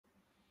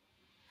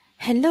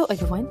Hello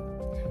everyone,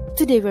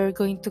 today we are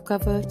going to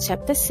cover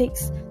Chapter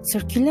 6,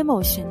 Circular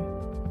Motion.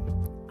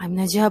 I'm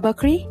Najah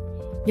Bakri,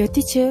 your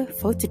teacher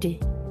for today.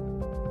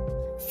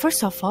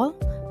 First of all,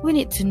 we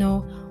need to know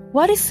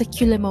what is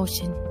circular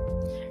motion.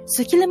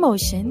 Circular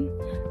motion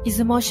is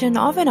the motion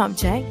of an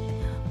object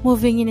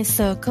moving in a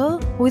circle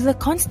with a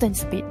constant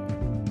speed.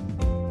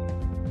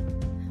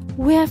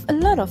 We have a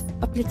lot of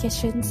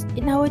applications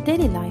in our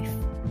daily life.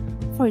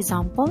 For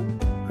example,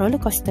 roller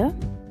coaster,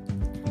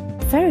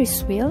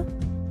 Ferris wheel,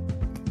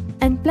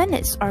 and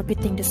planets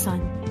orbiting the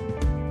sun.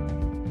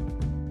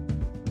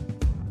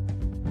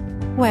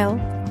 Well,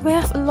 we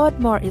have a lot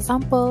more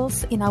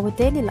examples in our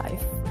daily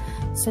life,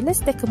 so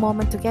let's take a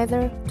moment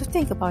together to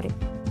think about it.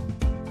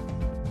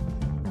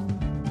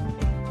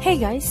 Hey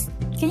guys,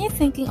 can you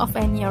thinking of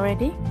any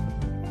already?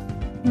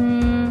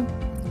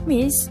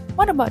 Miss,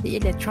 what about the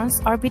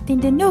electrons orbiting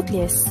the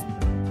nucleus?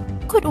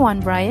 Good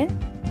one, Brian.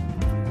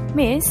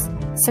 Miss,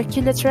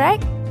 circular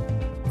track?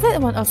 That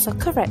one also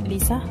correct,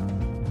 Lisa.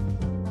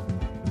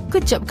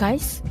 Good job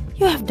guys,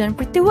 you have done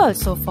pretty well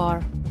so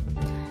far.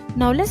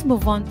 Now let's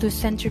move on to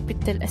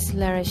centripetal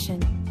acceleration.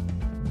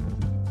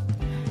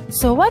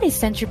 So what is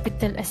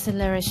centripetal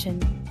acceleration?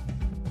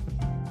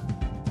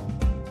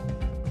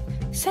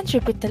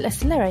 Centripetal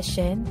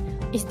acceleration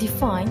is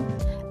defined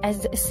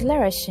as the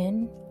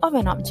acceleration of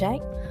an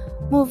object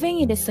moving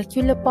in a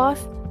circular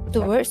path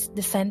towards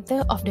the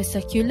center of the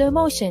circular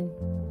motion.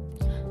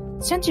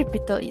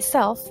 Centripetal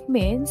itself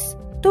means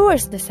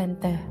towards the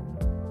center.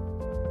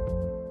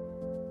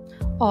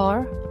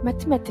 Or,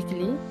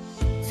 mathematically,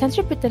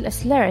 centripetal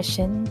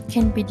acceleration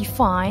can be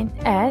defined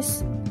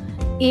as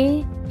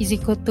A is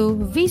equal to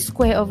V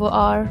square over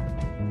R,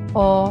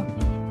 or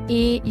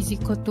A is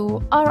equal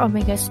to R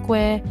omega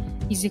square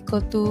is equal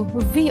to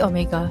V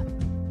omega.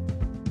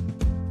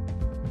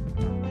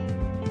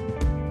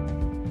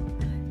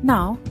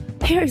 Now,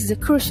 here is the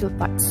crucial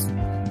part.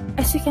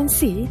 As you can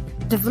see,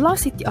 the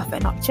velocity of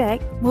an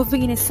object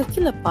moving in a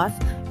circular path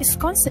is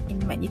constant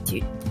in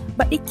magnitude,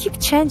 but it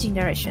keeps changing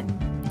direction.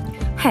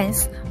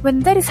 Hence, when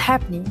that is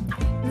happening,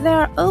 there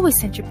are always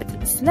centripetal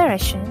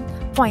acceleration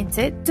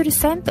pointed to the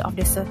center of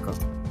the circle.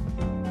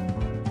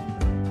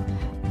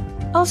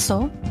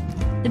 Also,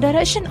 the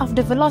direction of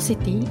the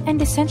velocity and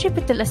the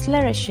centripetal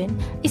acceleration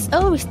is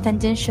always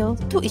tangential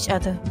to each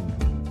other.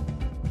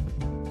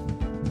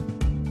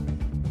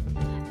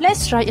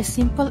 Let's try a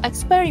simple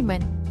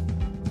experiment.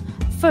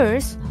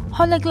 First,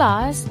 hold a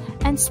glass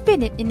and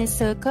spin it in a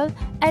circle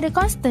at a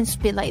constant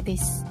speed like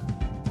this.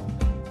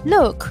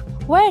 Look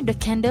where the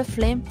candle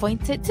flame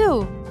pointed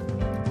to.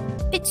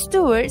 It's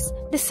towards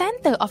the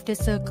center of the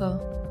circle.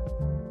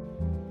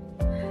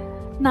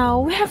 Now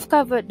we have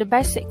covered the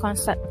basic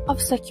concept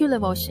of circular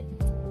motion.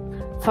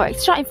 For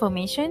extra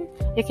information,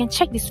 you can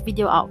check this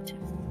video out.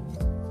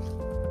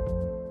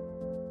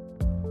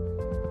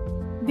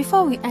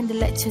 Before we end the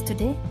lecture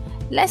today,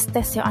 let's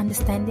test your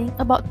understanding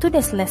about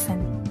today's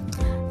lesson.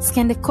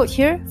 Scan the code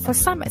here for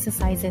some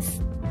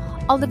exercises.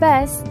 All the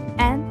best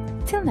and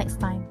till next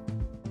time.